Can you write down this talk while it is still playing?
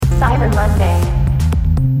Cyber Monday.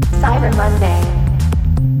 Cyber Monday.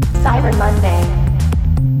 Cyber Monday.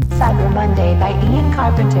 Cyber Monday by Ian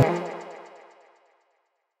Carpenter.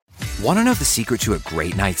 Want to know the secret to a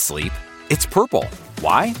great night's sleep? It's Purple.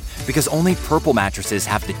 Why? Because only Purple mattresses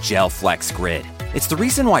have the Gel Flex Grid. It's the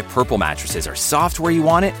reason why Purple mattresses are soft where you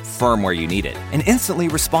want it, firm where you need it, and instantly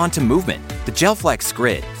respond to movement. The Gel Flex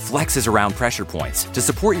Grid flexes around pressure points to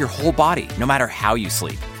support your whole body, no matter how you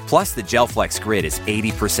sleep. Plus, the Gel Flex Grid is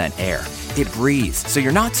 80% air. It breathes, so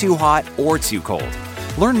you're not too hot or too cold.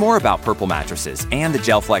 Learn more about Purple mattresses and the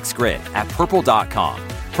Gel Flex Grid at purple.com.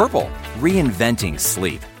 Purple, reinventing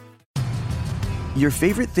sleep. Your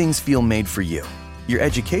favorite things feel made for you. Your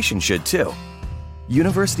education should too.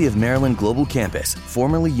 University of Maryland Global Campus,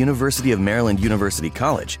 formerly University of Maryland University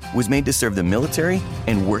College, was made to serve the military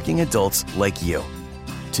and working adults like you.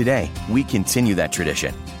 Today, we continue that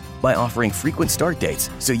tradition by offering frequent start dates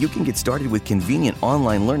so you can get started with convenient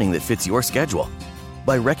online learning that fits your schedule,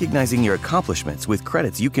 by recognizing your accomplishments with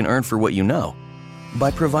credits you can earn for what you know, by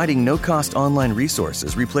providing no-cost online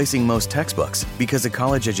resources replacing most textbooks because a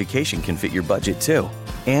college education can fit your budget too,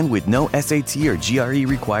 and with no SAT or GRE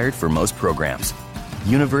required for most programs.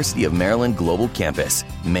 University of Maryland Global Campus,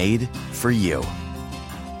 made for you.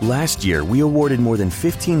 Last year, we awarded more than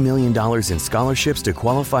 $15 million in scholarships to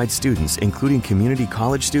qualified students, including community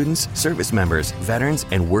college students, service members, veterans,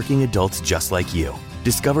 and working adults just like you.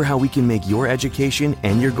 Discover how we can make your education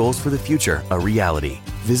and your goals for the future a reality.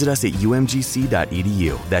 Visit us at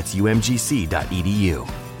umgc.edu. That's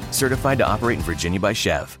umgc.edu. Certified to operate in Virginia by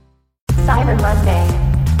Chev. Cyber Monday.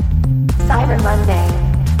 Cyber Monday.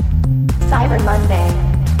 Cyber Monday.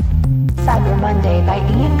 Cyber Monday by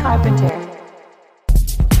Ian Carpenter.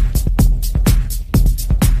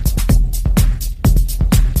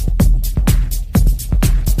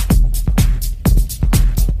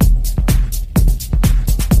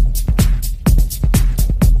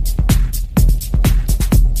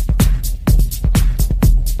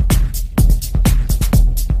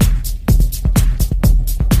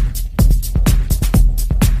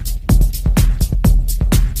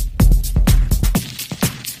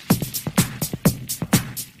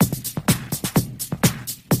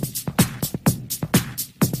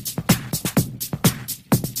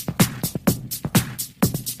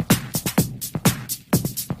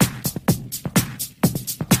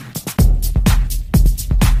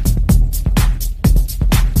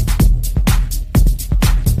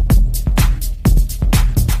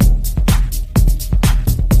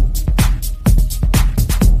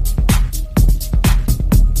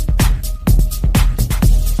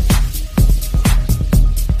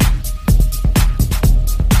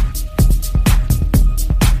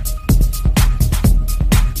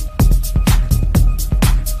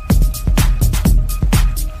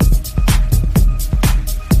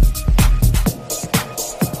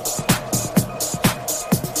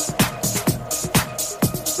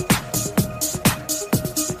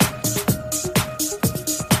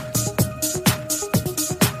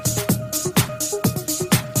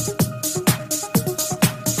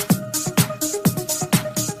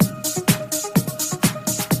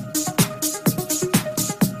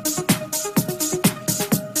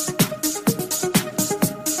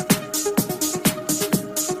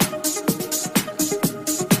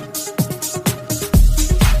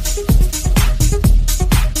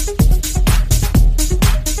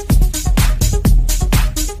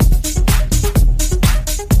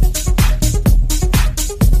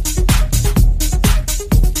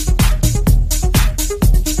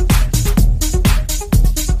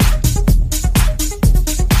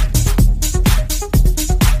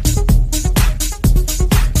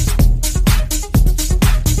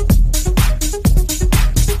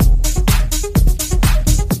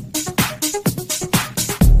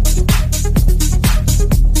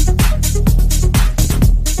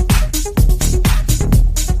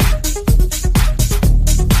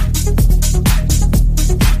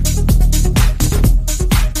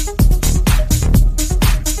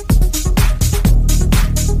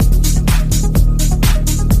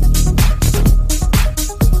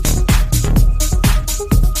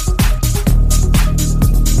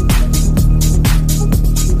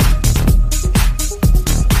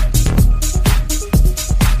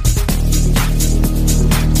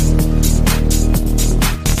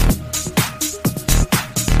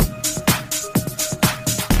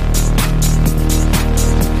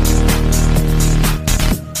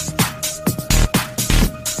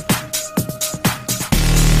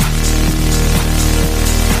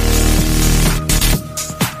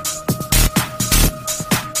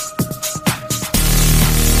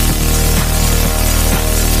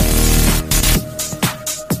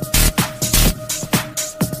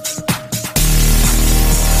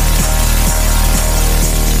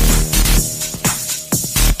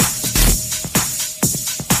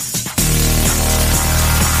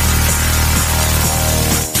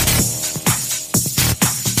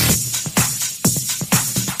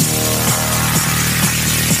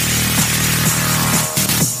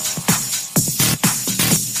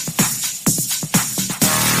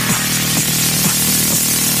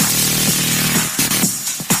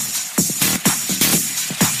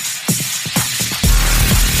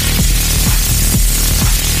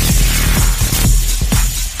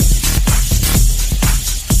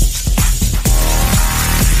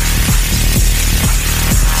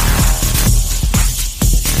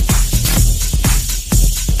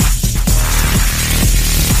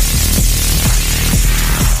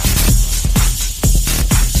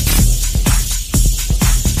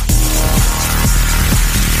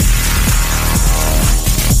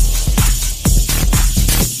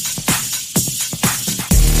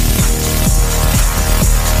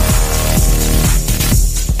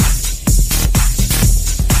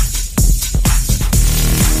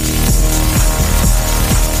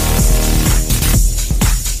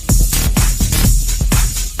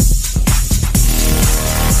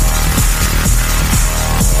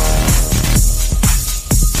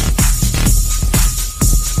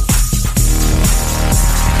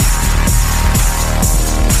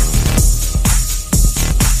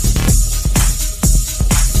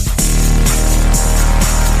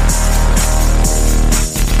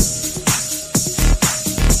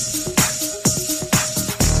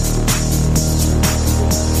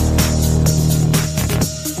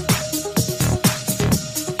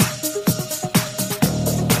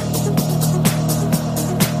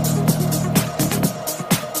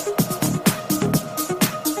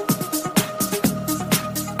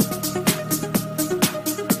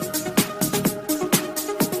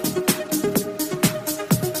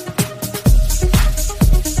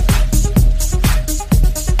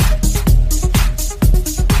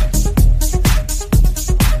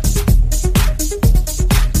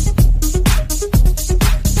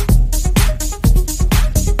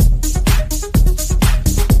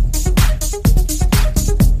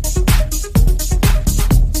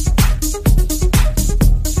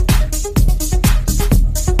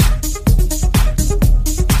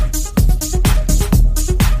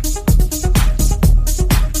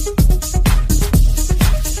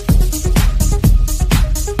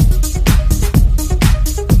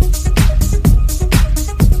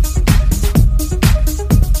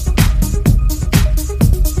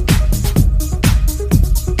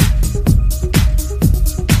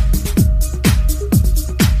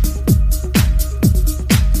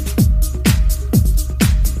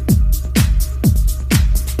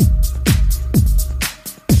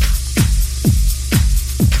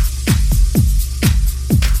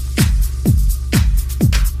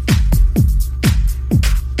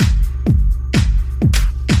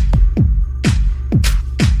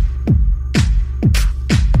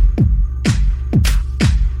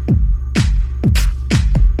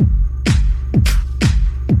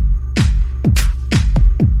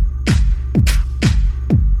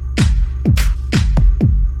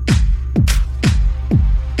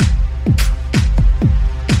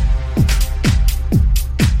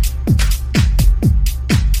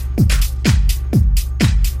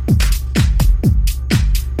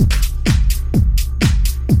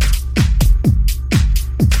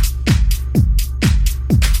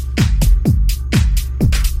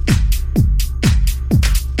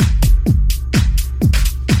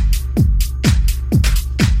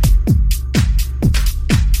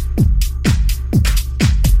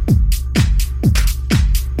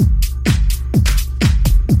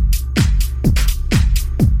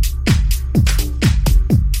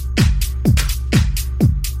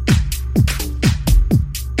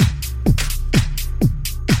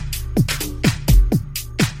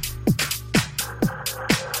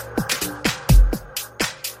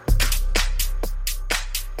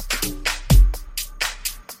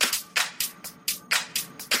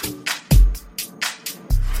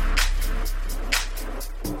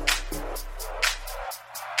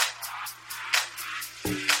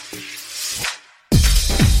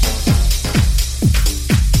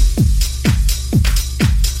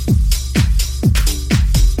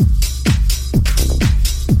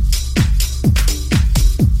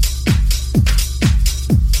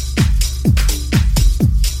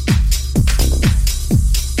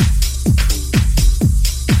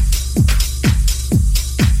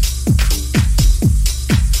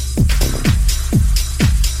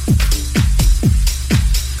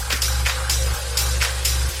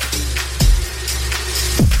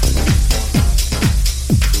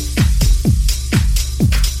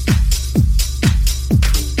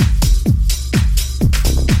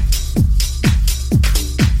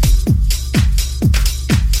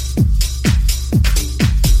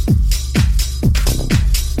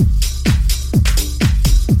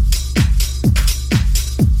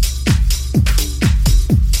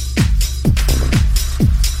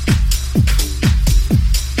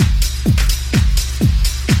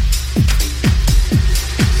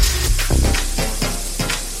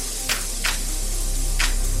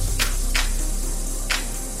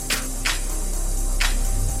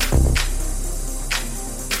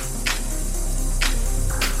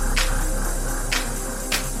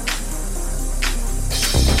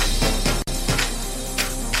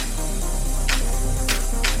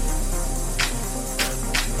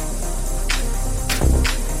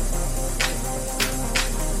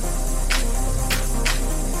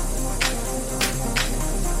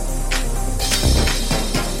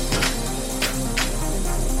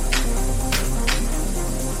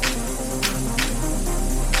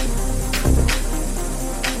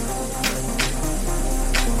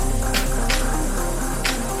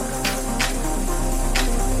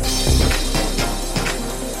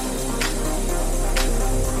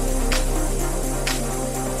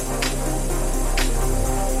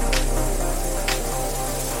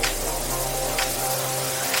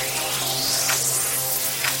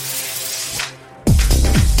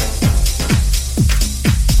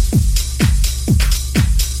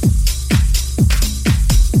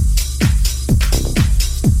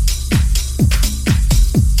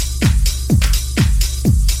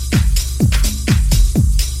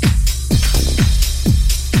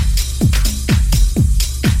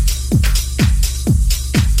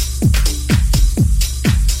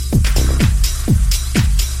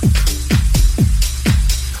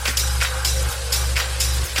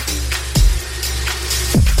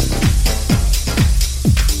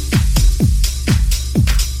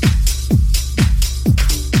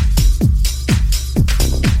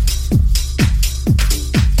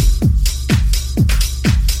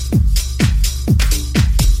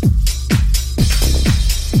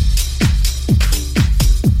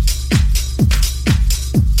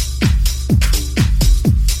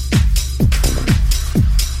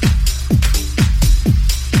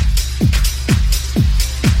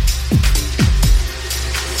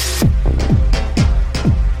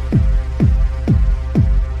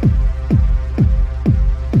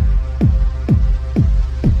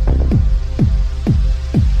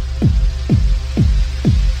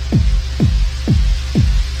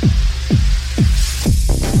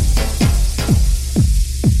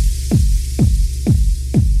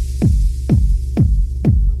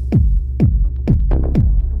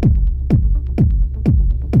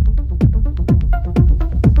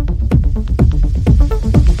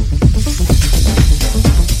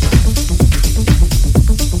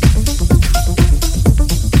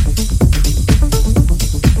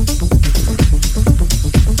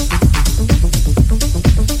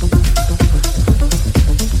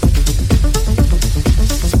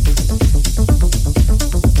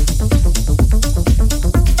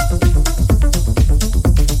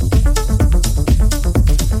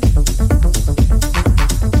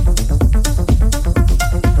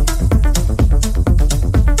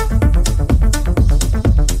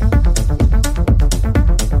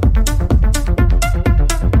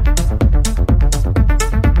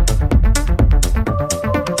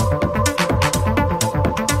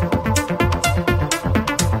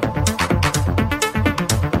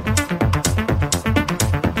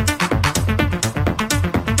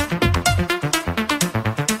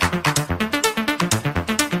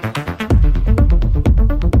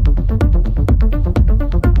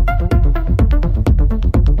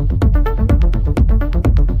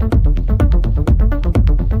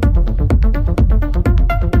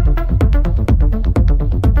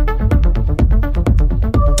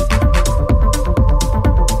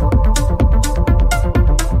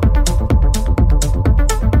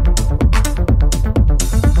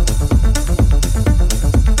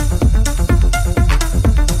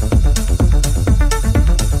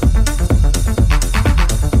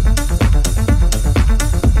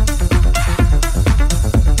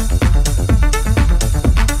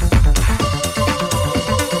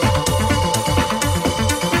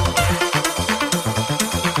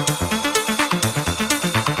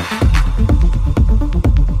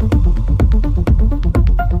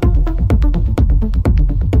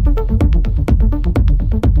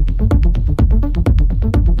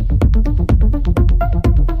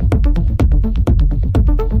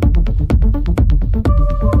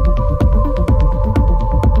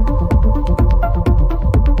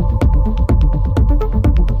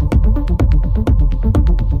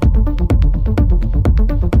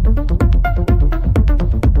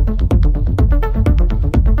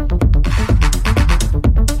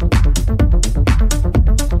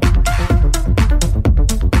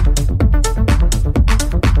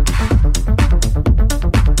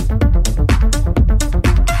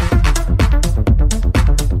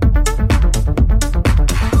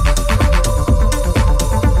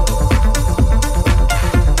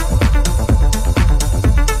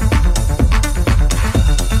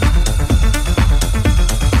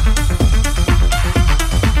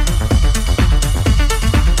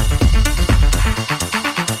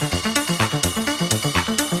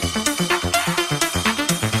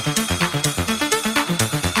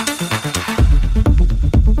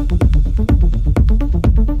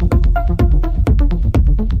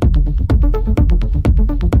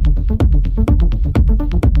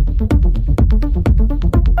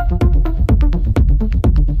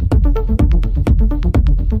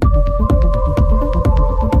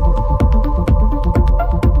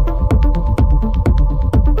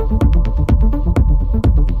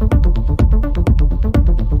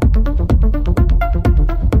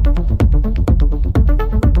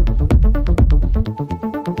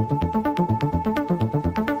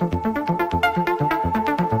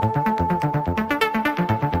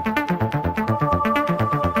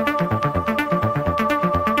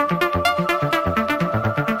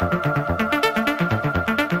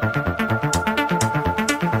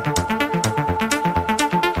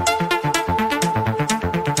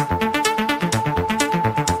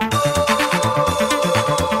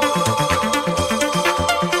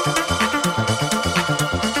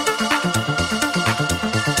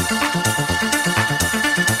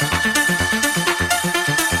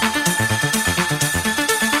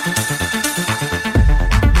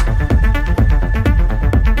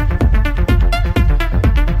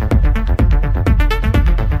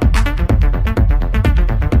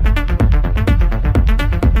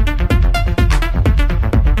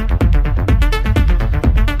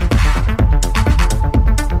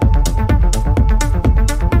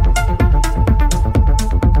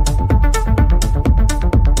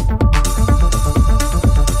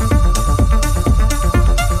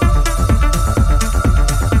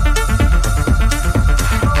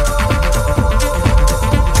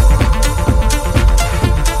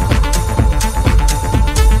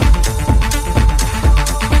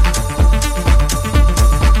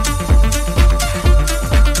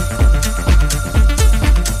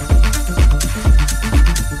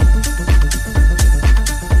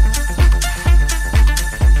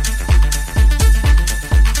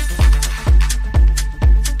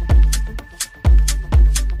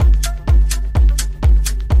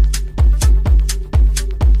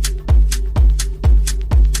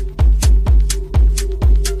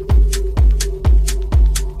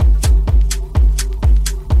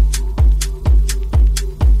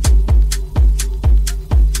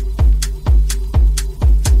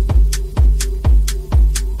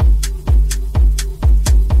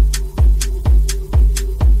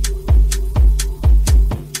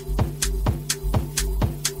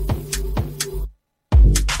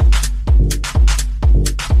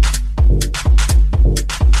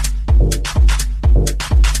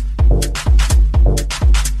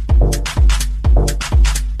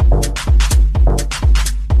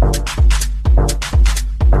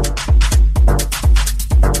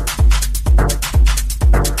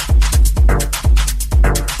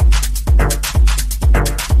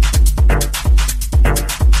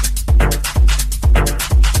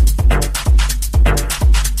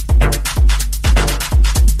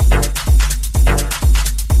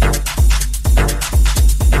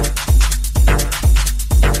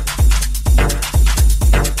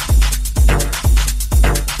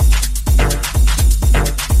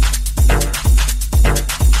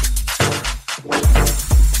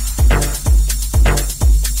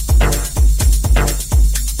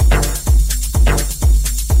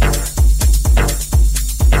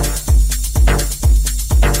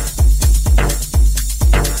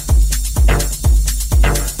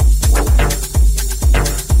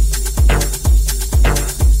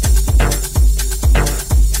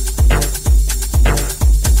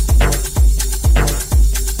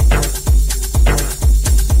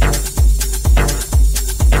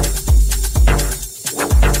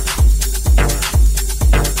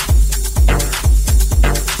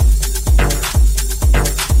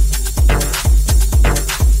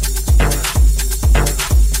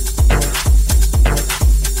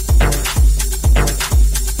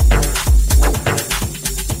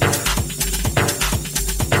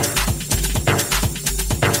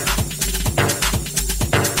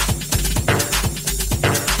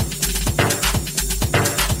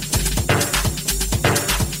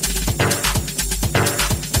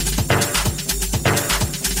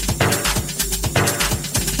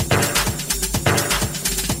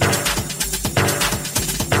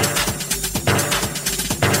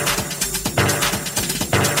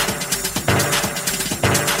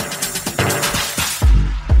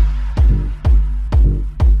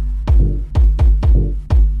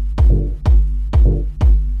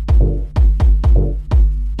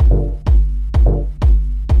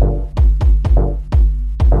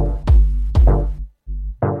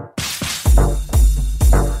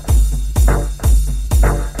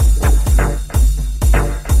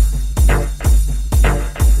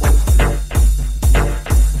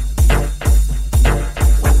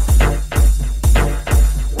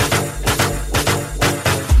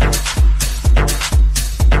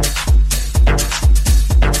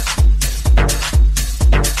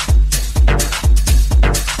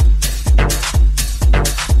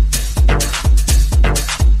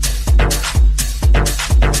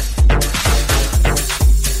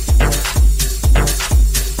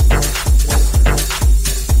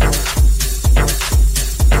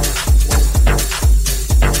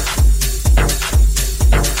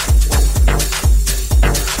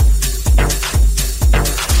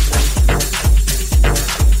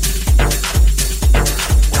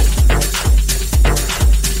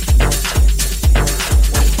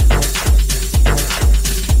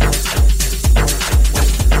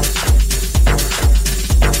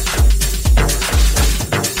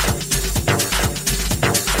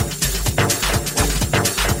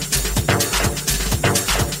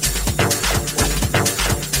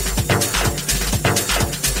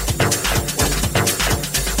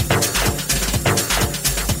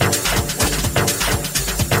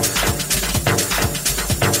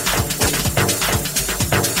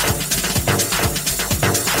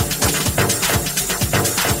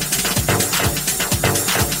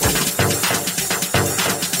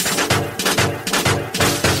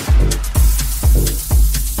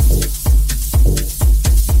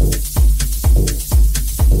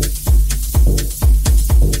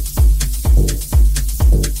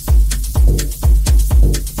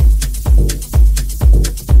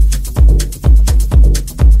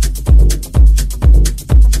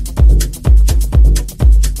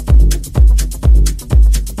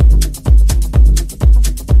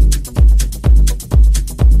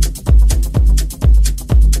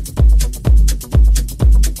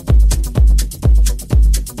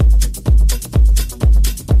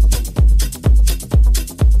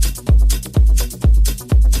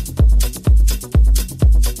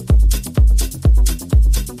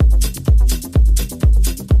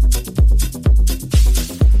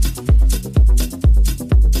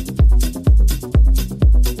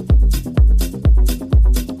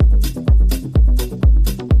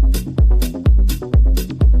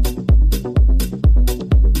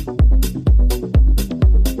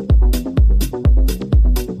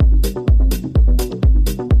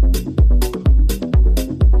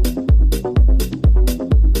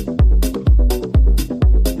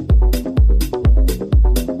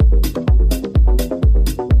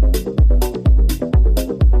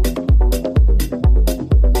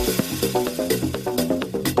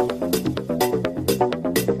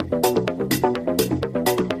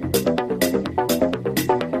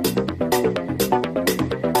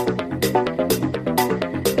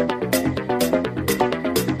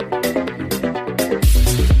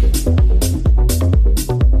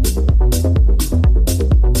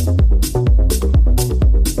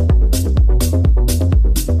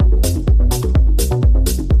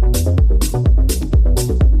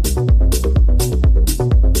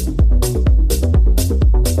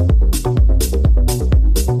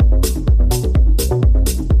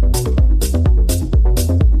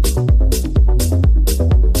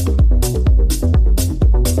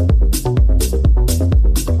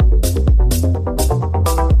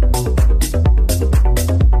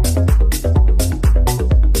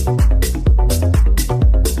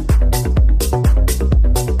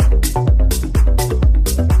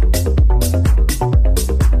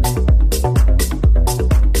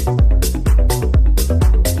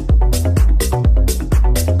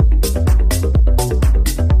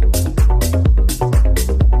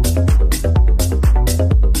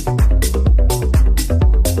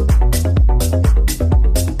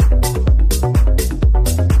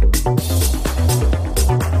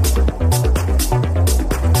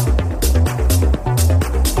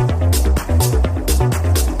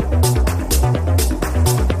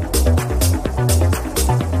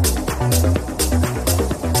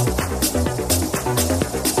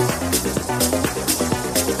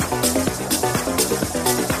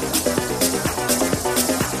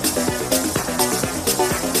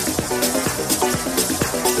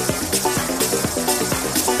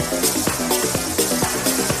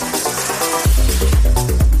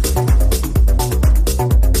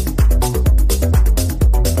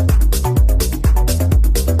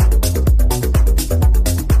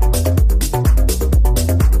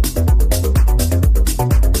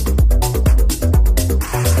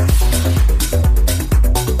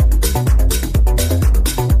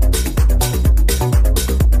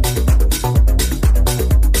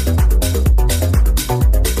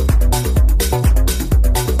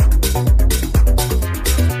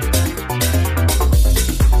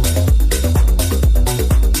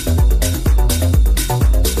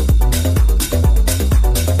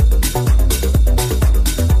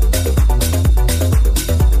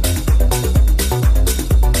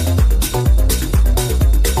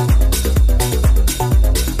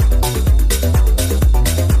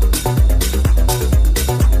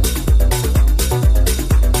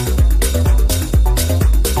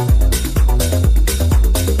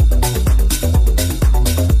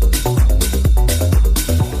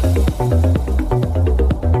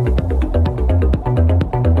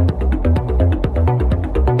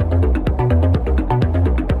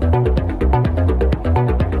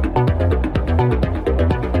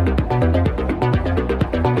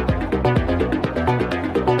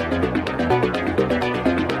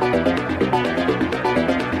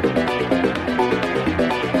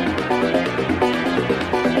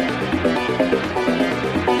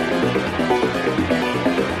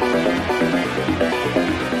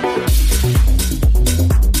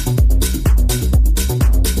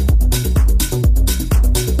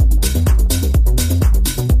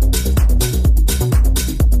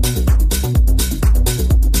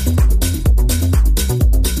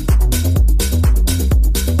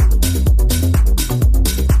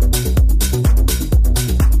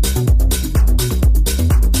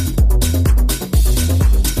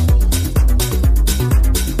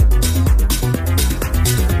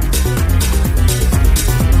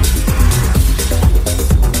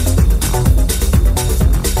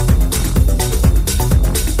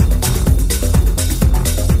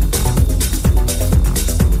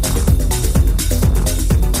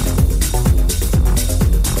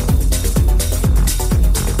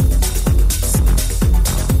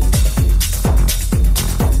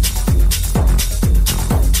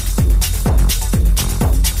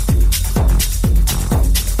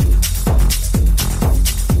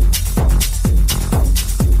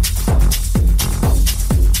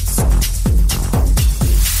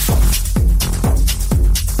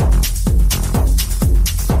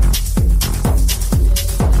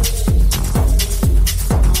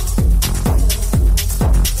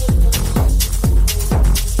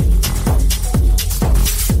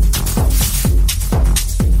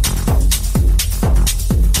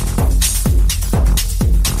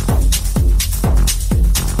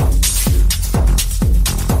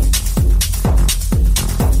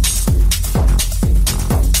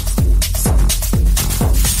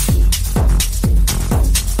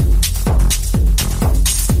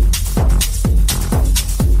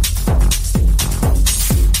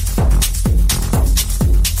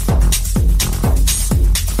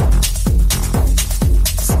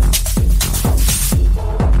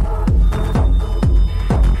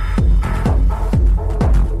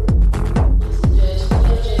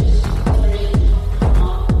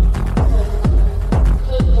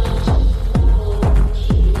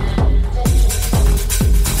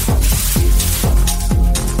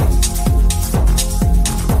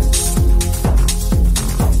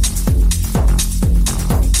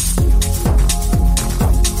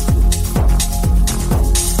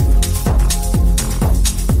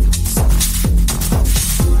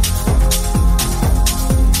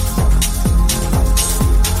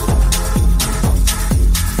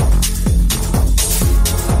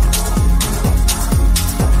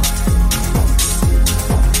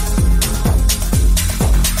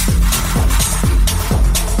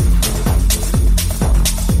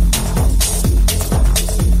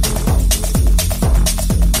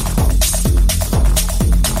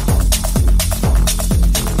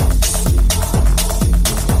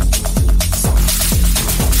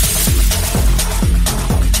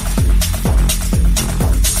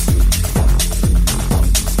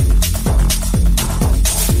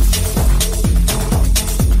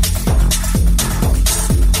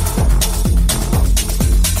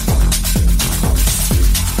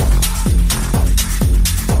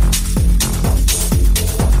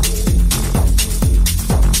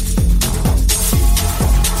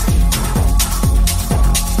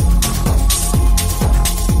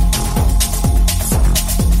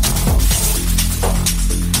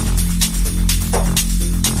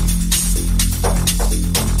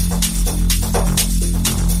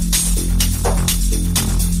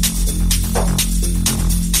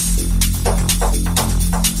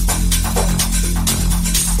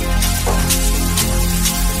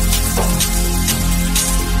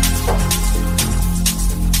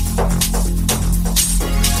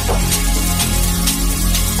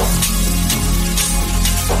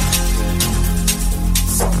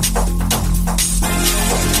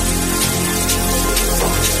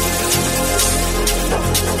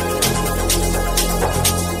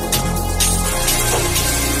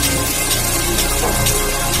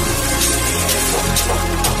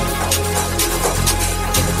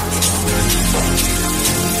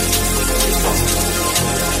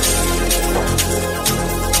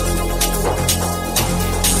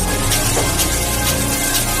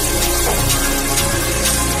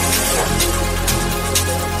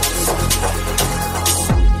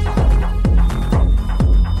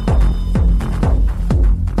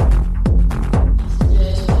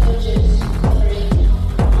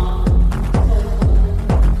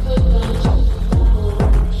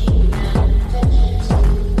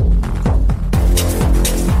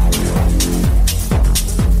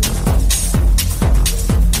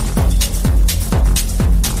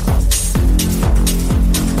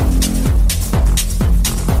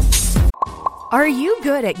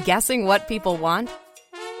 good at guessing what people want?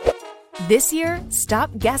 This year, stop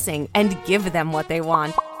guessing and give them what they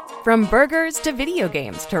want. From burgers to video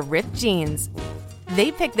games to ripped jeans.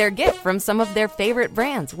 They pick their gift from some of their favorite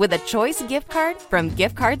brands with a choice gift card from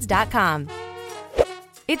giftcards.com.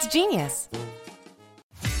 It's genius.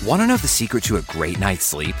 Want to know the secret to a great night's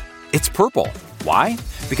sleep? It's Purple. Why?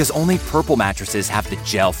 Because only Purple mattresses have the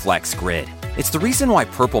Gel Flex Grid. It's the reason why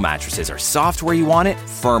Purple mattresses are soft where you want it,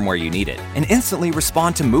 firm where you need it, and instantly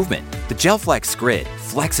respond to movement. The Gel Flex Grid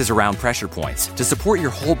flexes around pressure points to support your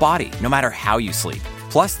whole body no matter how you sleep.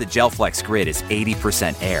 Plus, the Gel Flex Grid is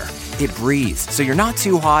 80% air. It breathes, so you're not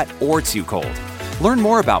too hot or too cold. Learn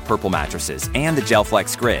more about Purple mattresses and the Gel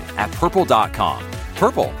Flex Grid at purple.com.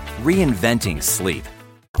 Purple, reinventing sleep.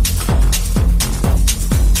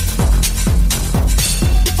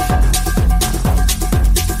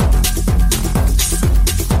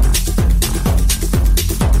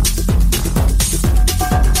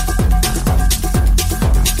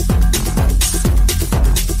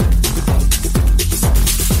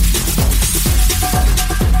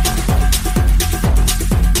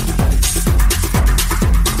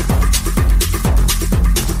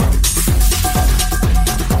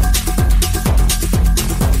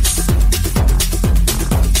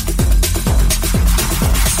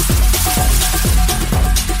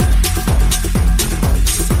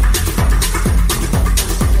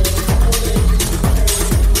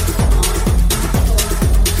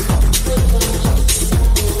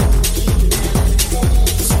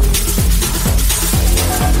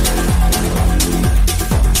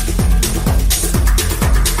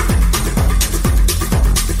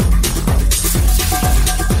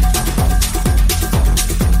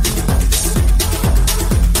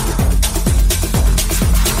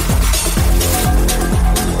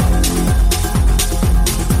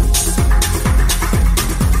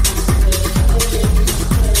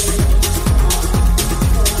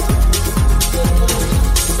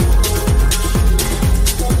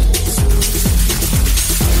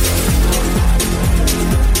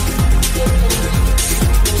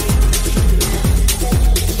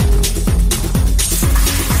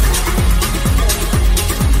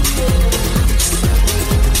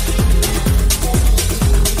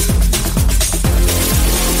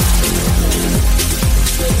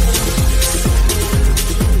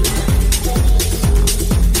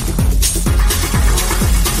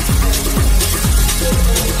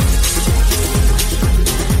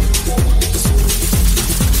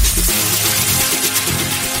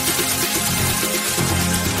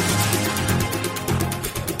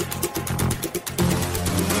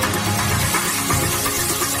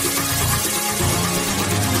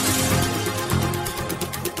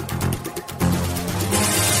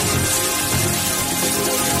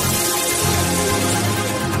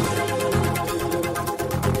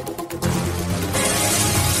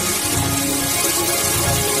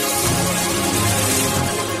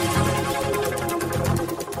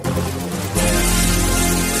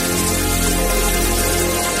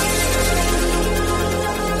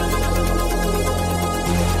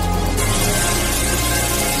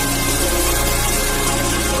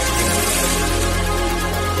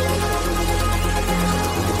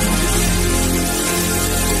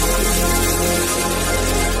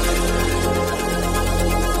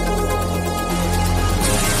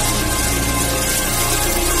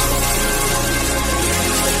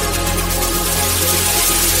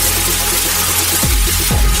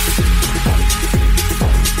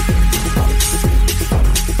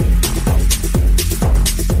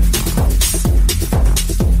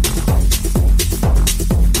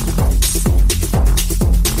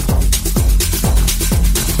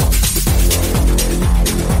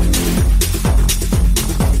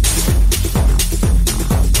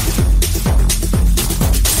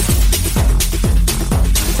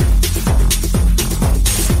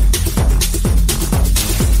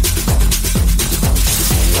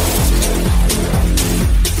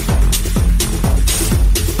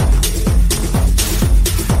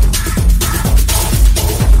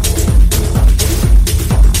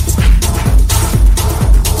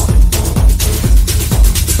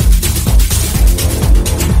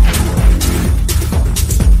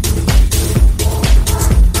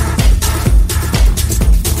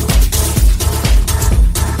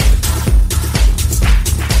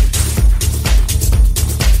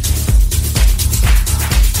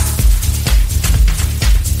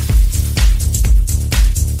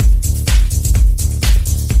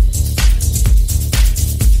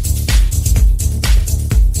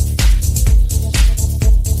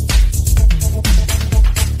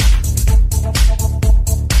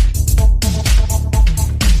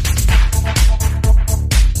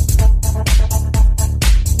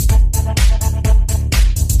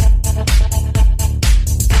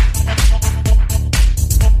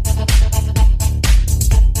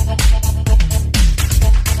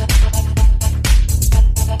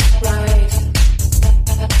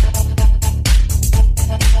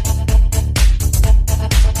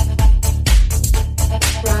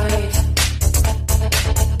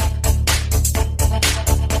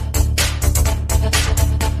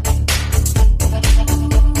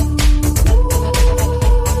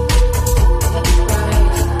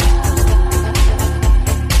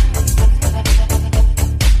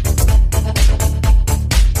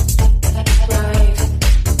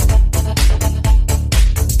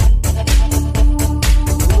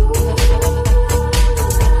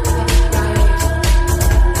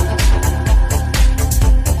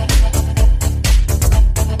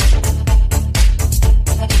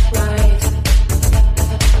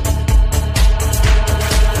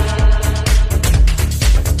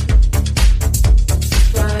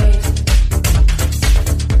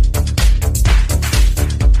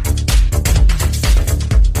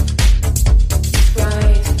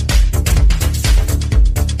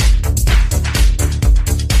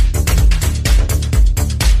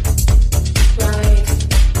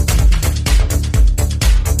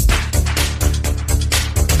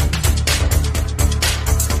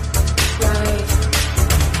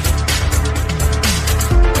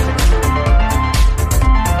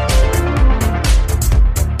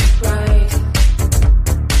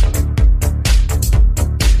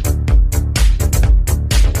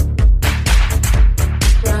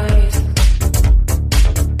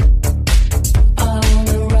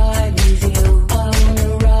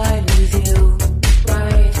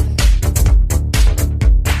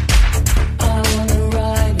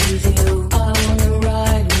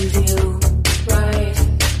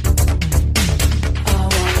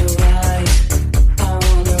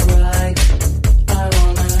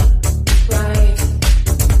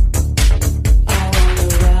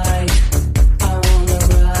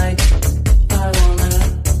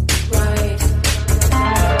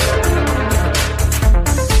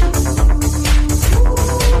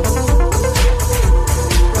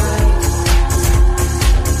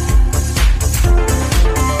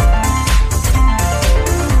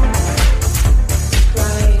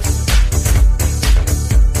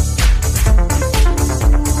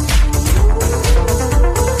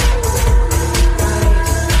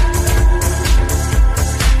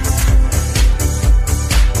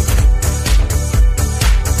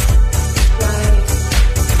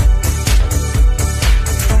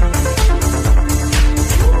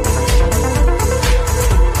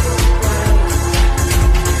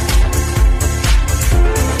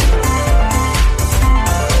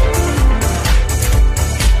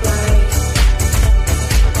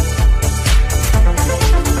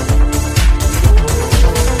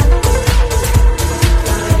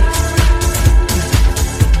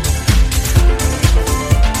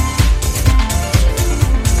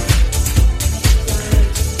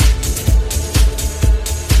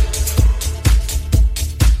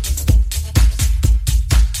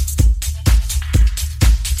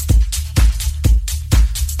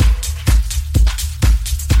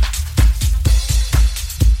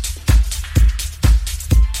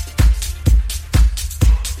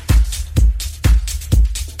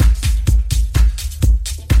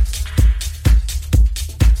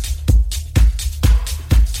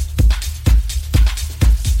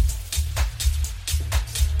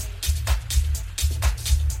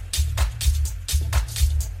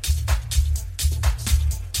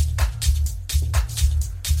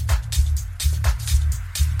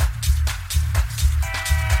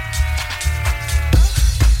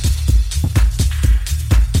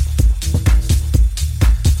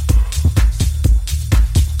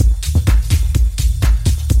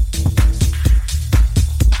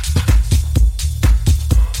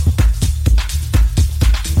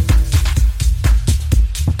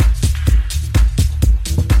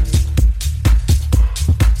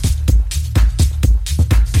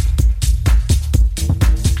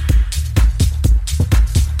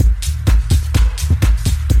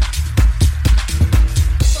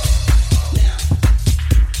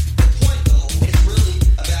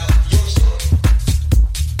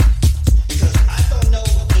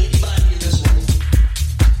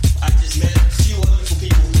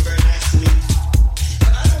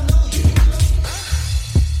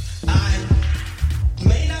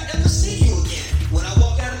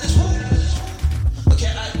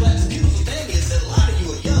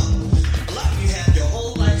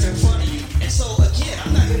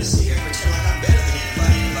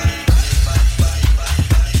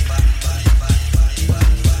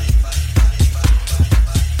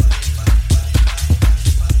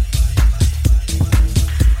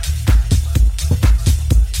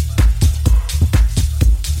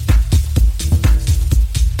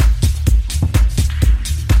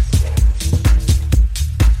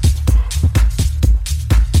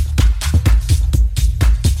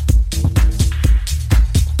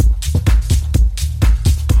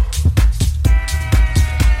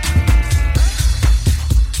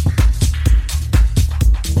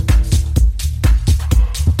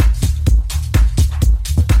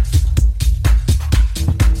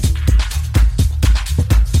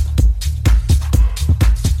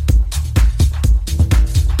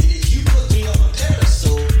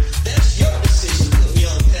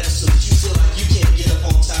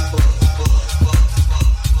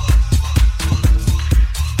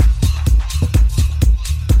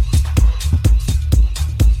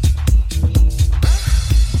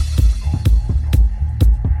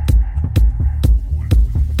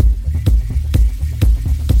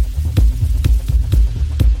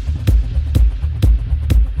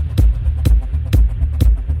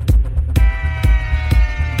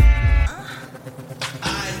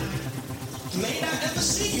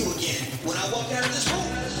 walk out of this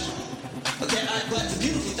room. Okay, but the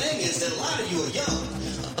beautiful thing is that a lot of you are young.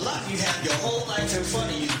 A lot of you have your whole life in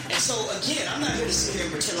front of you. And so, again, I'm not here to sit here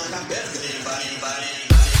and pretend like I'm better than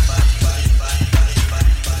anybody.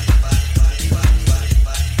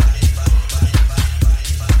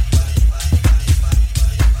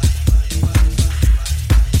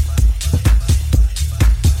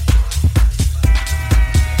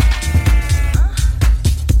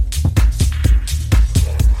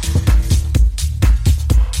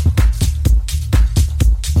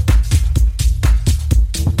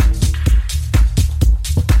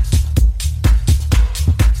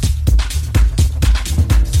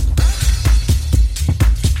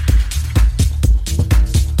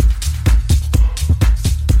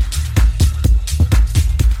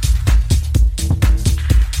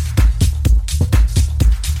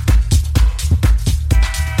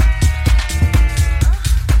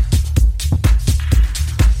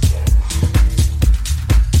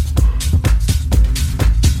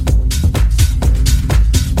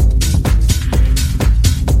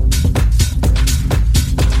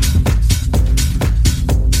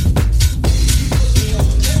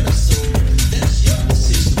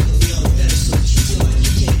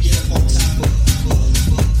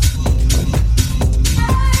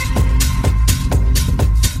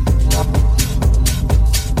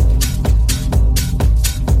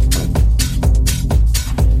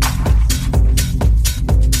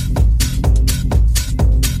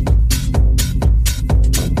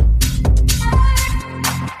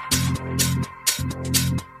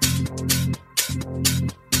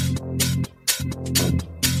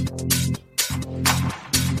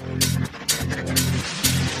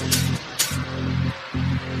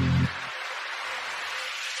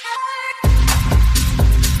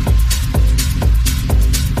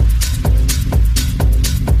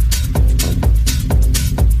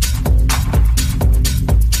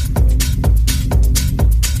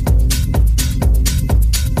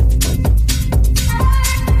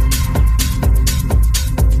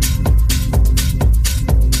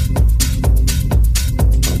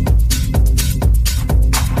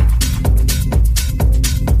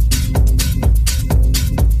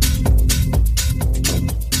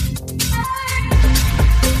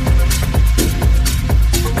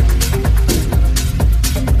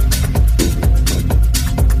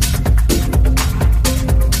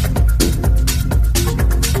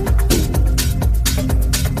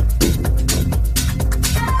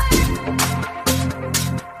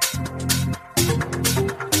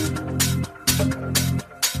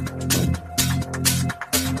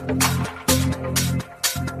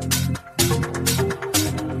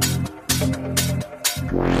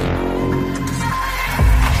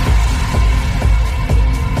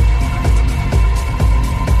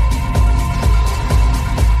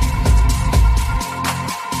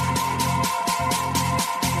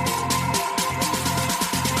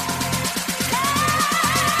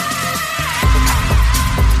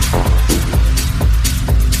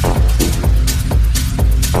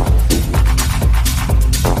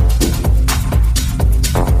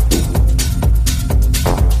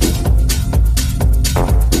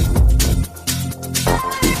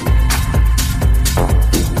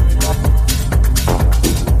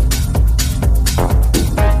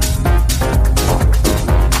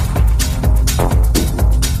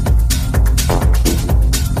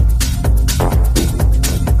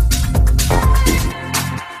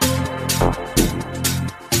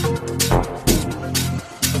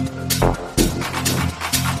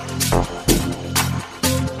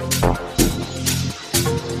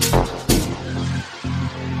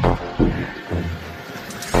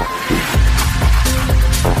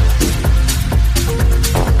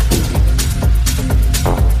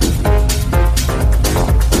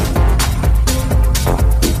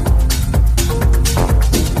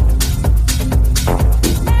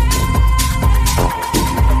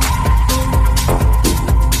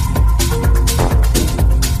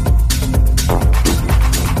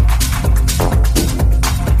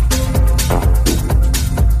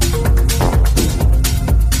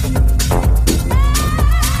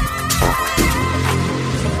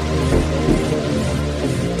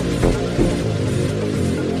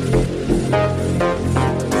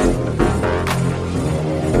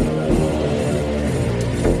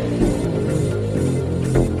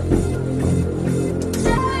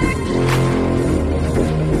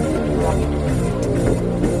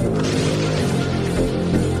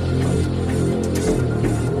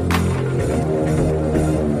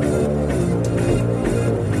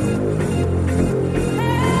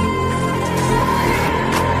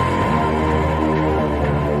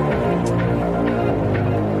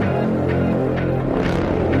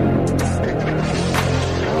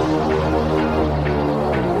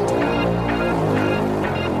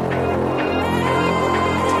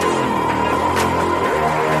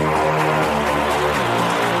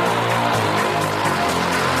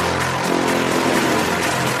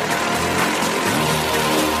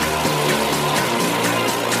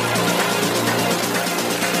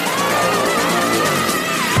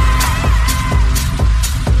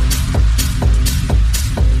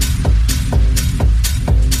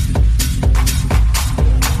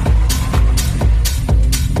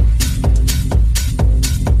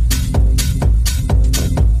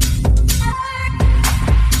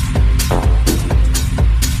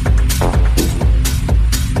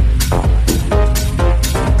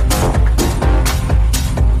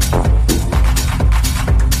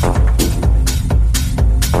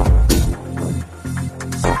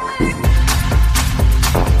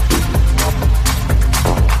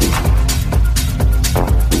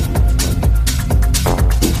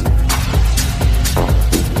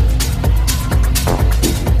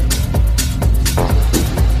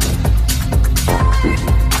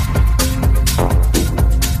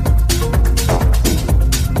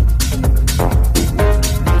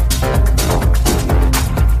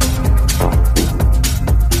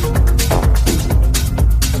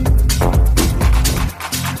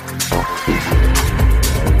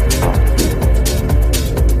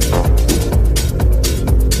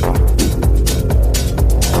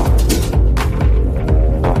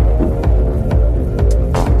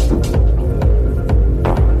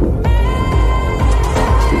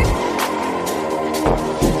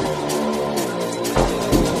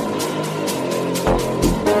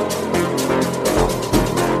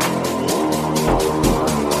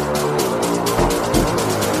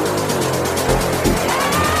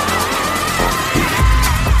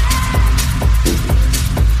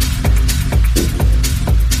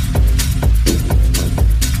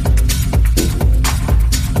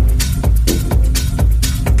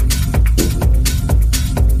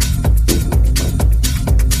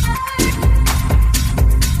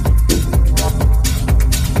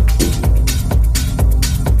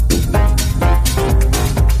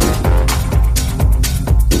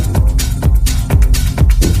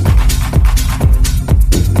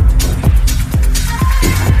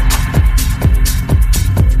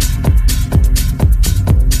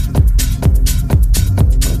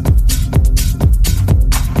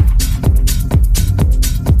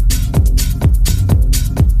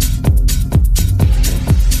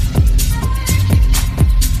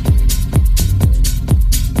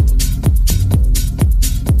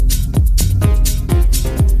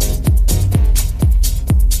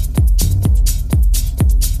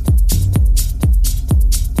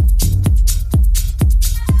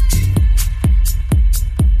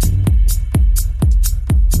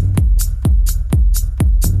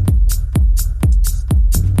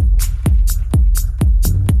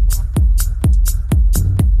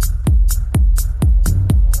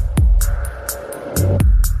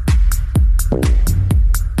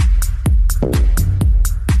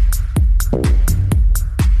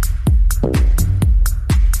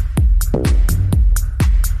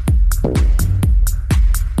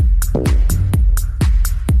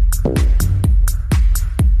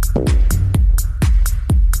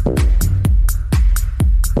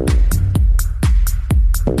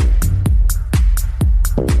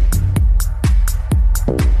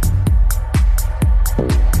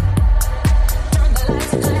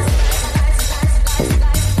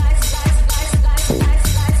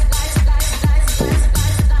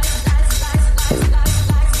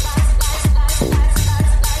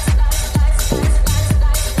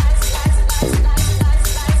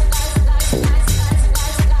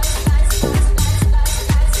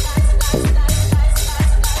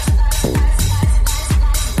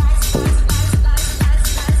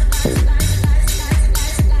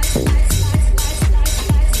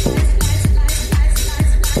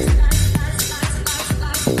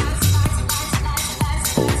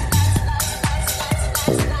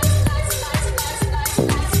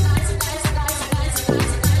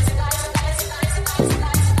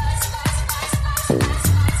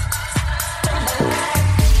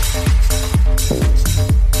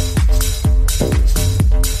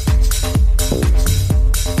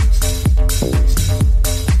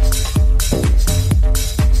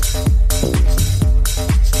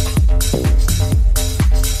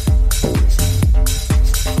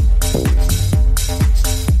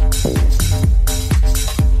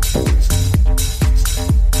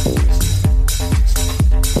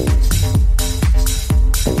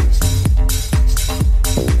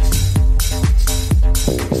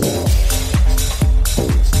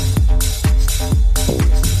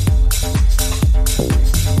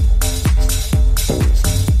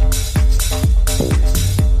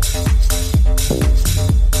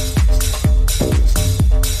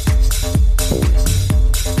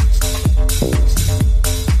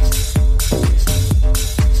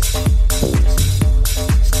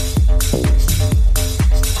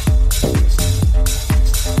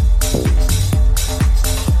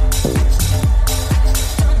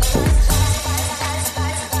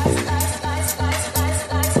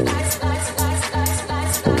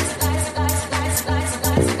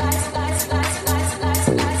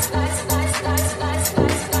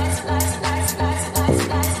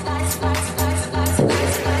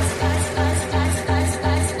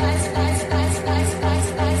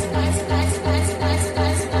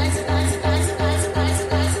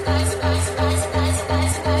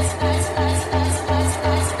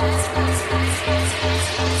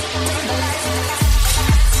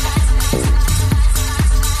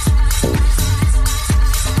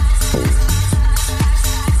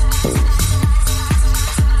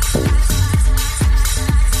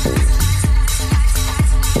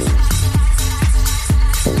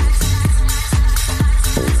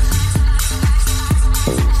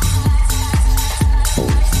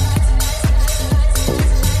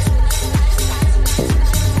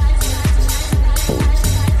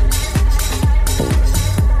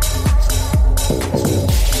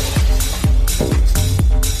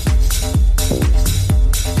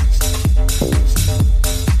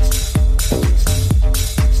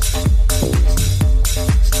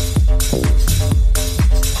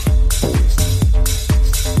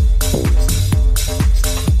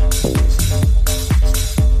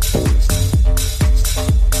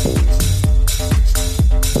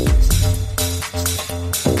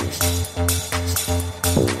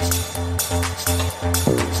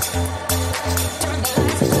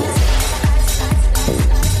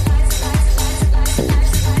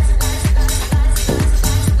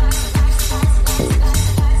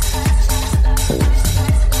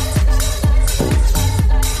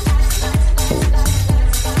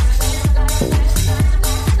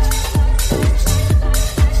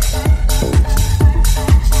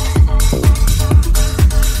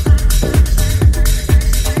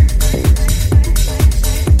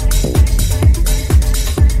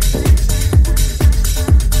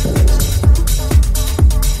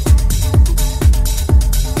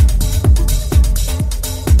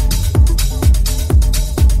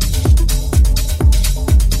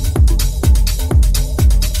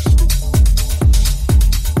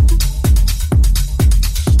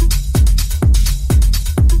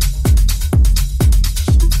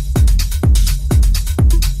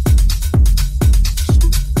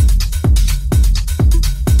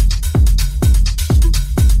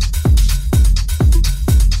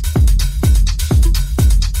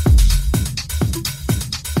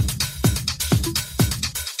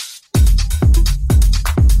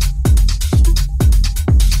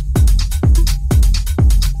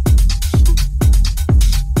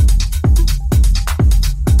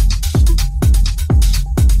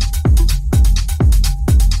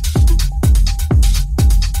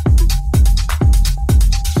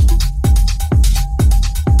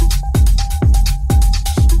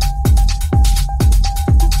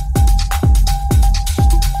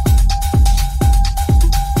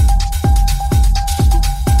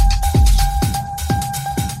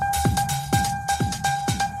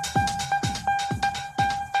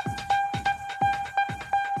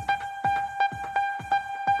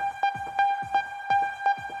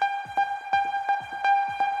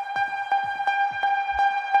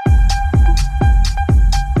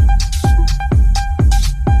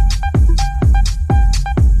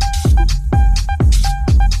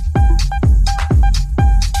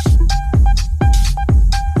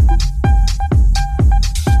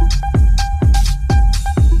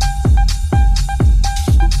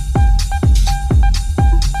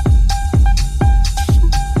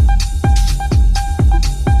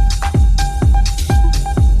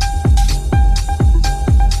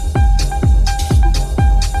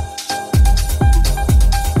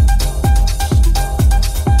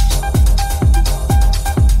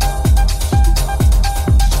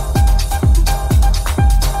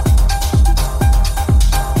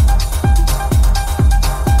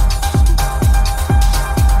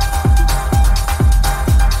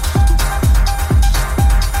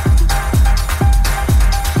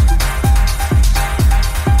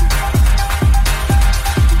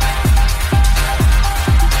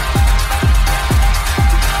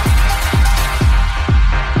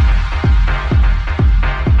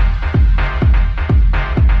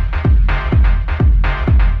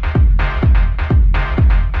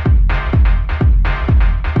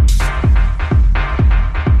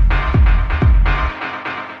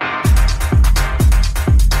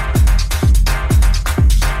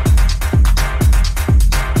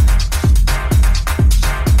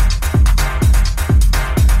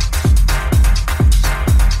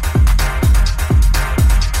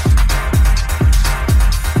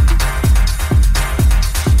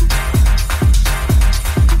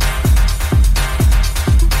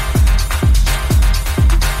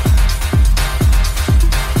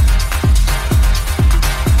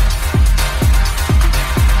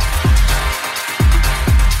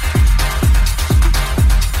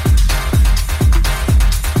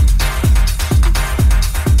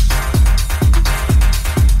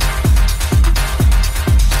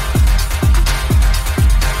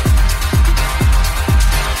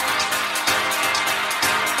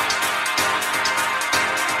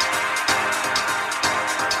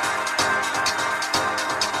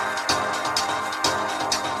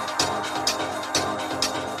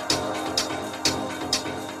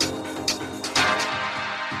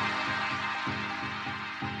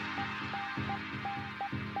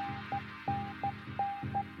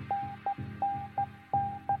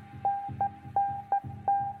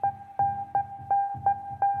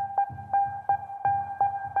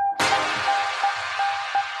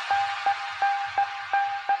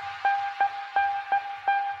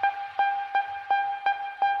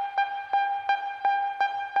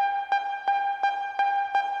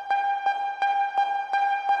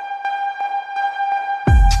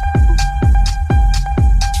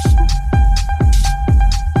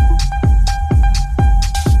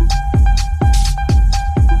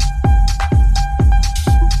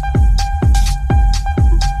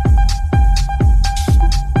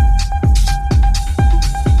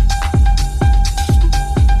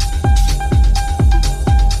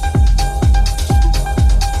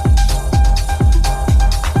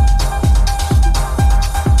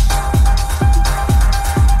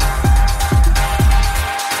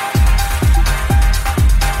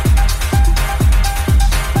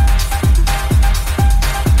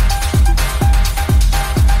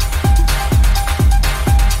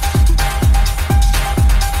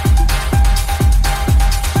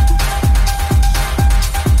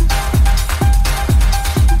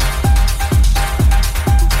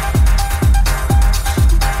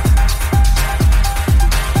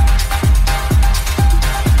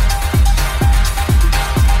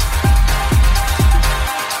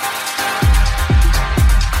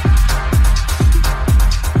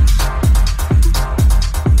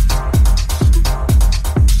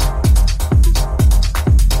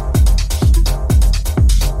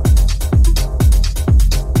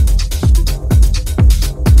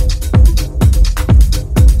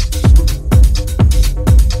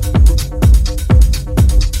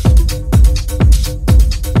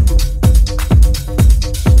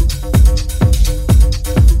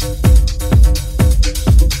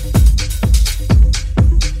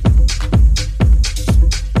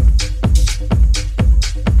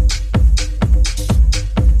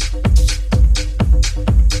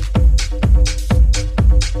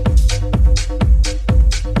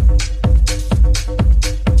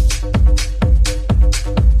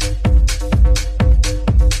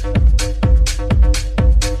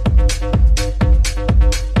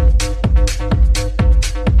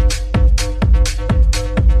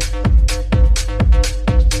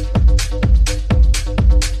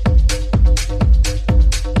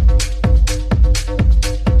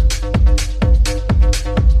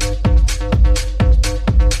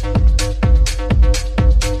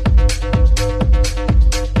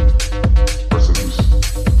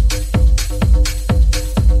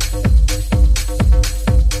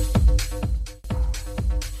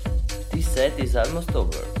 is almost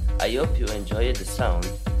over. I hope you enjoyed the sound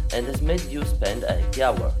and has made you spend a happy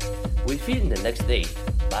hour. We'll see you in the next date.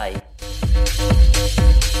 Bye.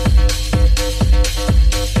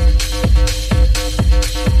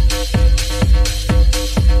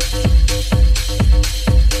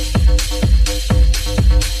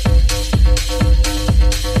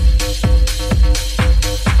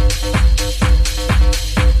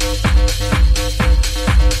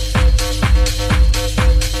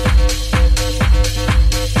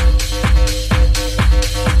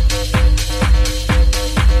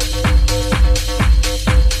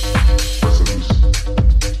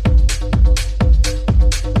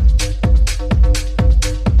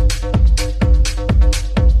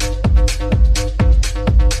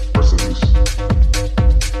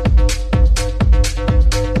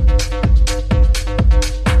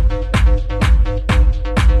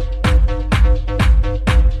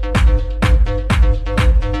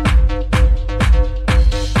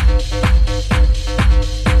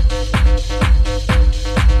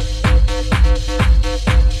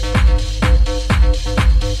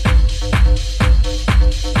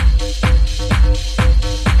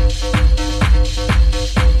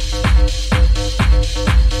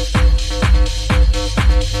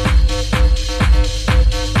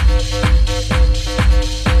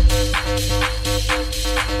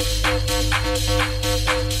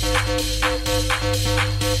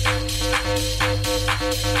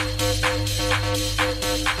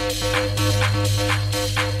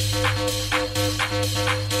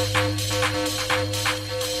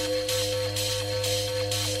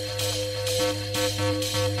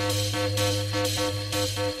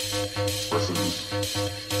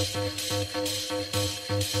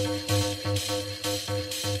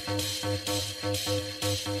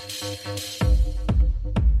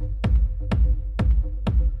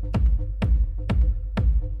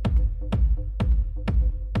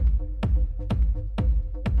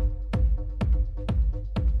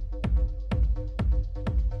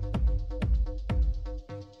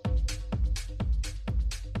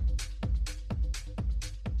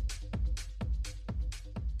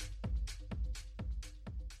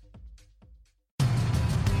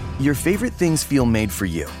 Your favorite things feel made for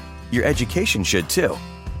you. Your education should too.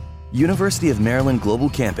 University of Maryland Global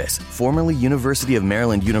Campus, formerly University of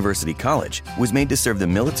Maryland University College, was made to serve the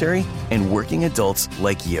military and working adults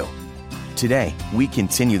like you. Today, we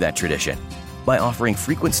continue that tradition by offering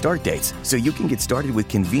frequent start dates so you can get started with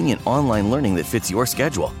convenient online learning that fits your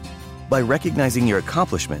schedule, by recognizing your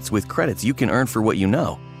accomplishments with credits you can earn for what you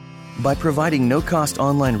know, by providing no-cost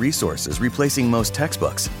online resources replacing most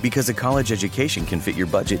textbooks because a college education can fit your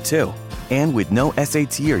budget too, and with no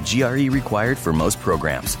SAT or GRE required for most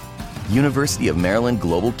programs. University of Maryland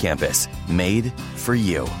Global Campus, made for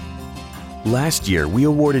you. Last year, we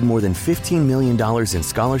awarded more than $15 million in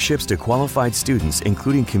scholarships to qualified students,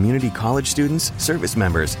 including community college students, service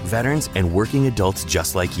members, veterans, and working adults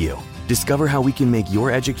just like you. Discover how we can make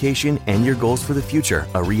your education and your goals for the future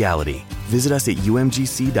a reality. Visit us at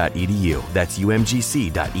umgc.edu. That's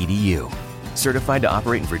umgc.edu. Certified to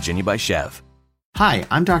operate in Virginia by Chev. Hi,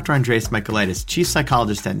 I'm Dr. Andreas Michaelitis, Chief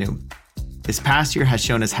Psychologist at Noom. This past year has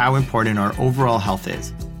shown us how important our overall health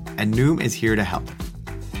is, and Noom is here to help.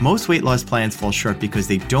 Most weight loss plans fall short because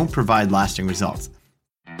they don't provide lasting results.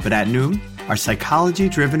 But at Noom, our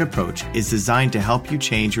psychology-driven approach is designed to help you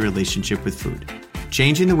change your relationship with food.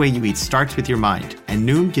 Changing the way you eat starts with your mind, and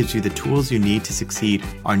Noom gives you the tools you need to succeed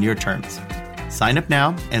on your terms. Sign up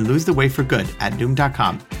now and lose the weight for good at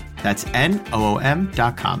Noom.com. That's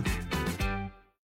Noom.com.